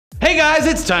Hey guys,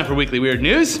 it's time for Weekly Weird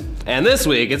News. And this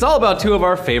week, it's all about two of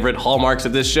our favorite hallmarks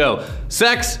of this show.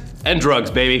 Sex and drugs,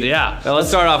 baby. Yeah. Now let's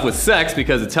start off with sex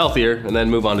because it's healthier, and then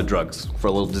move on to drugs for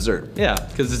a little dessert. Yeah,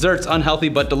 because dessert's unhealthy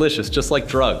but delicious, just like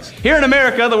drugs. Here in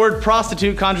America, the word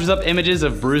prostitute conjures up images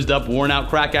of bruised up, worn out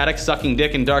crack addicts sucking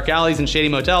dick in dark alleys and shady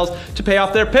motels to pay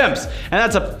off their pimps. And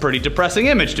that's a pretty depressing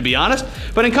image, to be honest.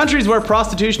 But in countries where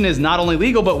prostitution is not only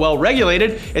legal but well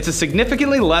regulated, it's a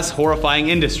significantly less horrifying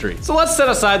industry. So let's set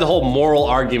aside the whole moral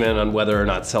argument on whether or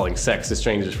not selling sex to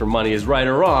strangers for money is right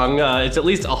or wrong. It's at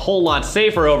least a whole lot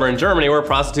safer over in Germany, where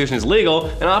prostitution is legal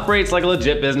and operates like a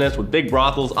legit business with big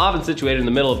brothels often situated in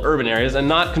the middle of urban areas and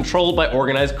not controlled by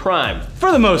organized crime.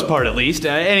 For the most part, at least.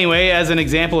 Anyway, as an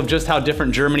example of just how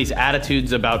different Germany's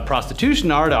attitudes about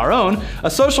prostitution are to our own,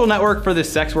 a social network for the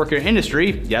sex worker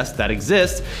industry, yes, that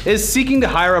exists, is seeking to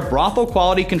hire a brothel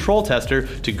quality control tester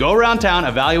to go around town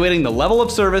evaluating the level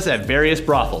of service at various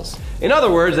brothels. In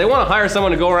other words, they want to hire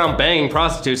someone to go around banging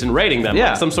prostitutes and rating them,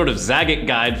 Yeah. like some sort of Zagat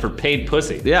guide for paid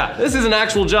pussy. Yeah. This is an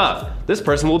actual job. This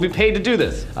person will be paid to do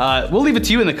this. We'll leave it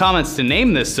to you in the comments to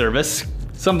name this service.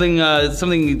 Something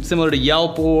similar to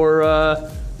Yelp or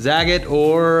Zagat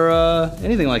or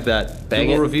anything like that. Bang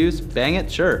Google it. reviews, bang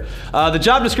it, sure. The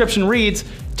job description reads,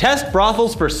 test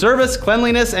brothels for service,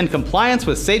 cleanliness, and compliance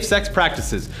with safe sex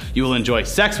practices. You will enjoy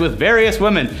sex with various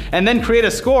women, and then create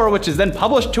a score which is then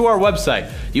published to our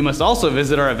website. You must also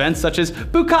visit our events such as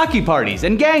bukkake parties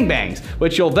and gangbangs,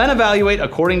 which you'll then evaluate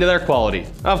according to their quality.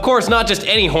 Of course, not just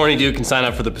any horny dude can sign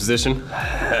up for the position.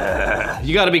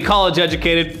 You gotta be college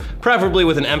educated, preferably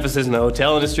with an emphasis in the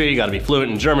hotel industry. You gotta be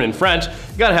fluent in German and French.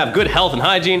 You gotta have good health and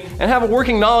hygiene, and have a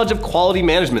working knowledge of quality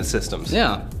management systems.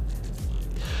 Yeah.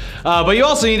 But you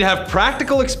also need to have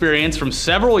practical experience from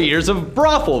several years of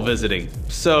brothel visiting.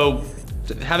 So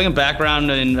having a background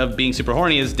of being super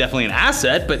horny is definitely an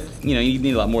asset, but you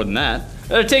need a lot more than that.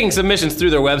 They're taking submissions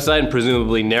through their website and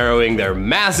presumably narrowing their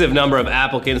massive number of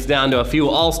applicants down to a few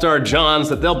all-star Johns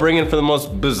that they'll bring in for the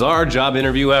most bizarre job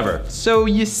interview ever. So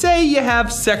you say you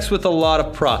have sex with a lot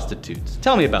of prostitutes.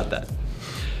 Tell me about that.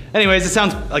 Anyways, it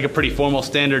sounds like a pretty formal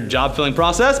standard job filling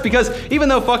process because even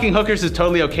though fucking hookers is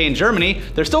totally okay in Germany,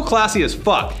 they're still classy as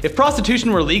fuck. If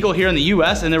prostitution were legal here in the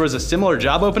US and there was a similar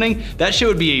job opening, that shit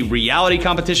would be a reality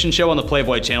competition show on the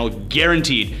Playboy channel,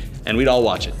 guaranteed, and we'd all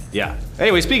watch it. Yeah.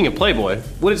 Anyway, speaking of Playboy,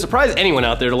 would it surprise anyone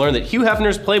out there to learn that Hugh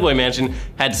Hefner's Playboy mansion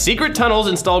had secret tunnels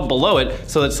installed below it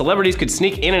so that celebrities could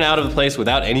sneak in and out of the place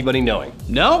without anybody knowing?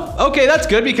 No? Okay, that's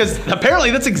good because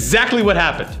apparently that's exactly what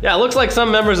happened. Yeah, it looks like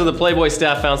some members of the Playboy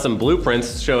staff found some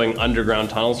blueprints showing underground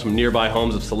tunnels from nearby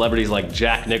homes of celebrities like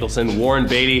Jack Nicholson, Warren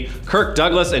Beatty, Kirk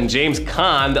Douglas, and James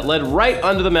Caan that led right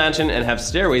under the mansion and have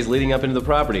stairways leading up into the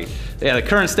property. Yeah, the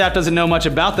current staff doesn't know much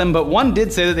about them, but one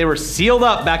did say that they were sealed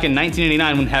up back in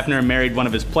 1989 when Hefner married one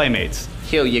of his playmates.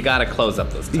 Hugh, you gotta close up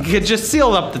those tunnels. You could just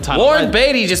seal up the tunnel. Warren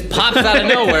Beatty just pops out of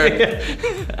nowhere.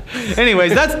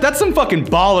 Anyways, that's some fucking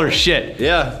baller shit.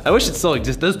 Yeah. I wish it still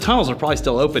existed. Those tunnels are probably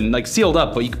still open, like sealed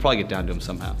up, but you could probably get down to them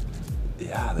somehow.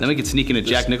 Yeah. Then we could sneak into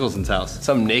Jack Nicholson's house.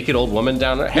 Some naked old woman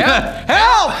down there.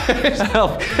 Help!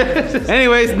 Help!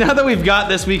 Anyways, now that we've got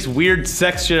this week's weird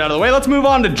sex shit out of the way, let's move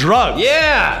on to drugs.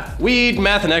 Yeah! Weed,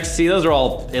 meth, and ecstasy, those are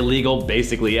all illegal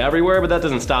basically everywhere, but that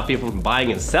doesn't stop people from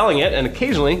buying and selling it and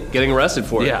occasionally getting arrested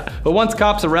for it. Yeah, but once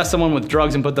cops arrest someone with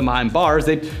drugs and put them behind bars,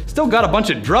 they've still got a bunch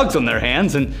of drugs on their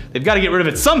hands and they've got to get rid of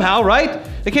it somehow, right?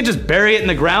 They can't just bury it in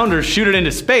the ground or shoot it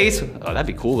into space. Oh, that'd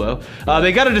be cool though.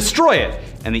 They got to destroy it.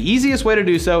 And the easiest way to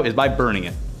do so is by burning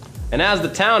it. And as the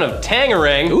town of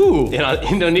Tangerang in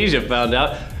Indonesia found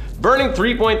out, burning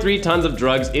 3.3 tons of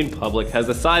drugs in public has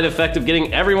the side effect of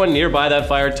getting everyone nearby that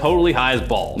fire totally high as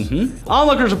balls.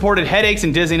 Onlookers reported headaches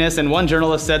and dizziness, and one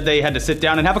journalist said they had to sit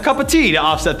down and have a cup of tea to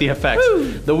offset the effects.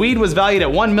 Woo. The weed was valued at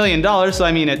 $1 million, so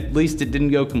I mean, at least it didn't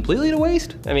go completely to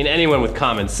waste. I mean, anyone with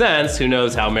common sense who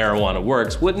knows how marijuana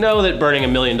works would know that burning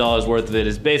 $1 million worth of it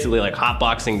is basically like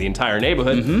hotboxing the entire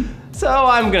neighborhood. So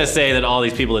I'm gonna say that all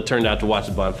these people that turned out to watch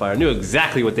the bonfire knew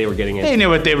exactly what they were getting into. They knew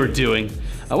what they were doing.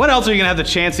 When else are you gonna have the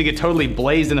chance to get totally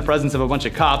blazed in the presence of a bunch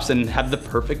of cops and have the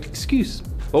perfect excuse?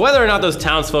 But whether or not those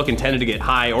townsfolk intended to get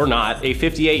high or not, a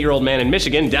 58-year-old man in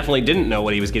Michigan definitely didn't know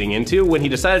what he was getting into when he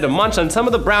decided to munch on some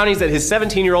of the brownies that his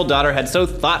 17-year-old daughter had so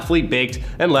thoughtfully baked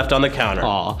and left on the counter.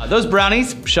 Aw. Those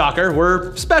brownies, shocker,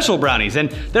 were special brownies, and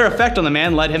their effect on the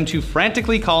man led him to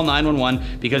frantically call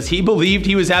 911 because he believed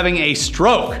he was having a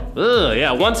stroke. Ugh,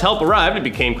 yeah, once help arrived, it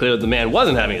became clear that the man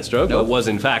wasn't having a stroke, but was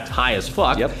in fact high as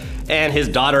fuck. Yep. And his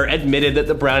daughter admitted that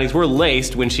the brownies were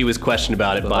laced when she was questioned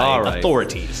about it by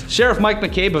authorities. Sheriff Mike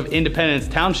McCabe of Independence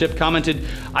Township commented,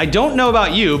 "I don't know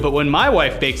about you, but when my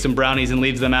wife bakes some brownies and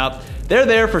leaves them out, They're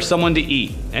there for someone to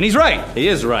eat. And he's right. He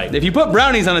is right. If you put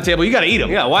brownies on the table, you gotta eat them.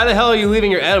 Yeah, why the hell are you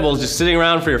leaving your edibles just sitting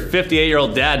around for your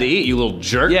 58-year-old dad to eat, you little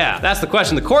jerk? Yeah. That's the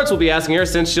question the courts will be asking her,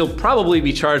 since she'll probably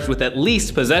be charged with at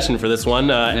least possession for this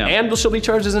one, and she'll be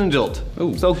charged as an adult.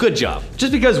 Ooh. So good job.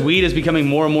 Just because weed is becoming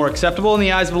more and more acceptable in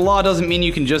the eyes of the law doesn't mean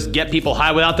you can just get people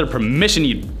high without their permission,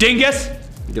 you dingus!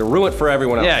 You're gonna ruin it for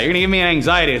everyone else. Yeah, you're gonna give me an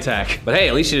anxiety attack. But hey,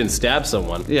 at least you didn't stab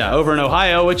someone. Yeah, over in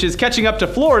Ohio, which is catching up to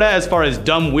Florida as far as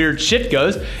dumb, weird shit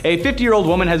goes, a 50-year-old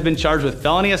woman has been charged with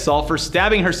felony assault for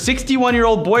stabbing her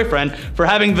 61-year-old boyfriend for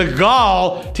having the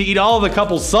gall to eat all of the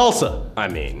couple's salsa. I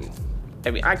mean,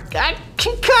 I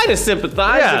can kind of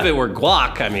sympathize if it were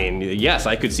guac. I mean, yes,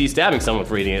 I could see stabbing someone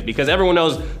for eating it, because everyone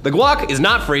knows the guac is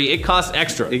not free, it costs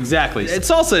extra. Exactly.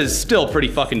 Salsa is still pretty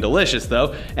fucking delicious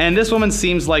though, and this woman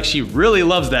seems like she really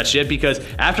loves that shit, because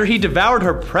after he devoured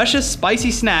her precious spicy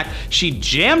snack, she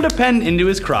jammed a pen into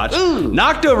his crotch,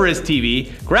 knocked over his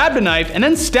TV, grabbed a knife, and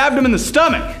then stabbed him in the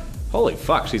stomach. Holy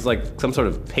fuck, she's like some sort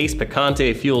of paste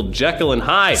picante fueled Jekyll and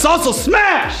Hyde. Salsa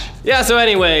smash! Yeah, so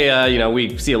anyway, you know,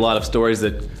 we see a lot of stories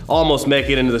that almost make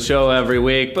it into the show every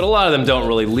week, but a lot of them don't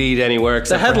really lead anywhere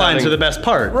except the headlines are the best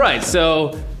part. Right,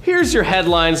 so here's your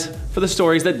headlines for the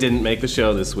stories that didn't make the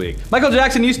show this week. Michael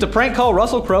Jackson used to prank call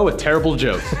Russell Crowe with terrible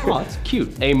jokes. Oh, that's cute.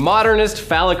 A modernist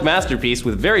phallic masterpiece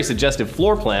with very suggestive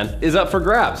floor plan is up for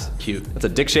grabs. Cute. That's a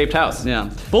dick-shaped house. Yeah.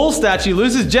 Bull statue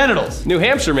loses genitals. New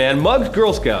Hampshire man mugged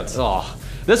Girl Scouts. Oh.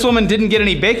 This woman didn't get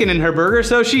any bacon in her burger,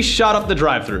 so she shot up the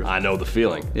drive-thru. I know the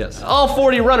feeling. Yes. All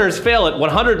 40 runners fail at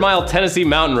 100-mile Tennessee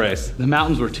mountain race. The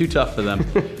mountains were too tough for them.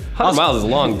 100 miles is a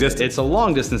long distance. It's a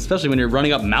long distance, especially when you're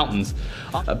running up mountains.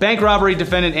 A bank robbery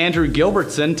defendant Andrew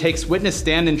Gilbertson takes witness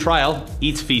stand in trial,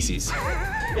 eats feces.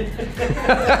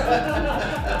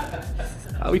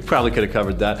 We probably could have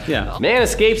covered that. Yeah. Man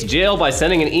escapes jail by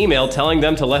sending an email telling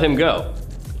them to let him go.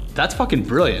 That's fucking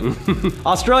brilliant.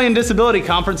 Australian Disability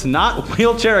Conference not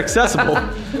wheelchair accessible.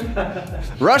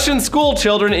 Russian school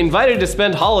children invited to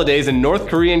spend holidays in North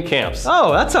Korean camps.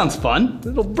 Oh, that sounds fun.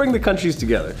 It'll bring the countries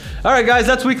together. All right, guys,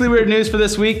 that's Weekly Weird News for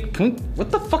this week. What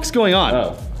the fuck's going on?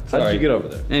 Oh, how did you get over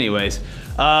there? Anyways,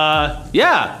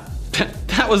 yeah,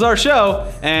 that was our show,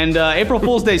 and April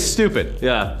Fool's Day's stupid.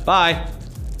 Yeah. Bye.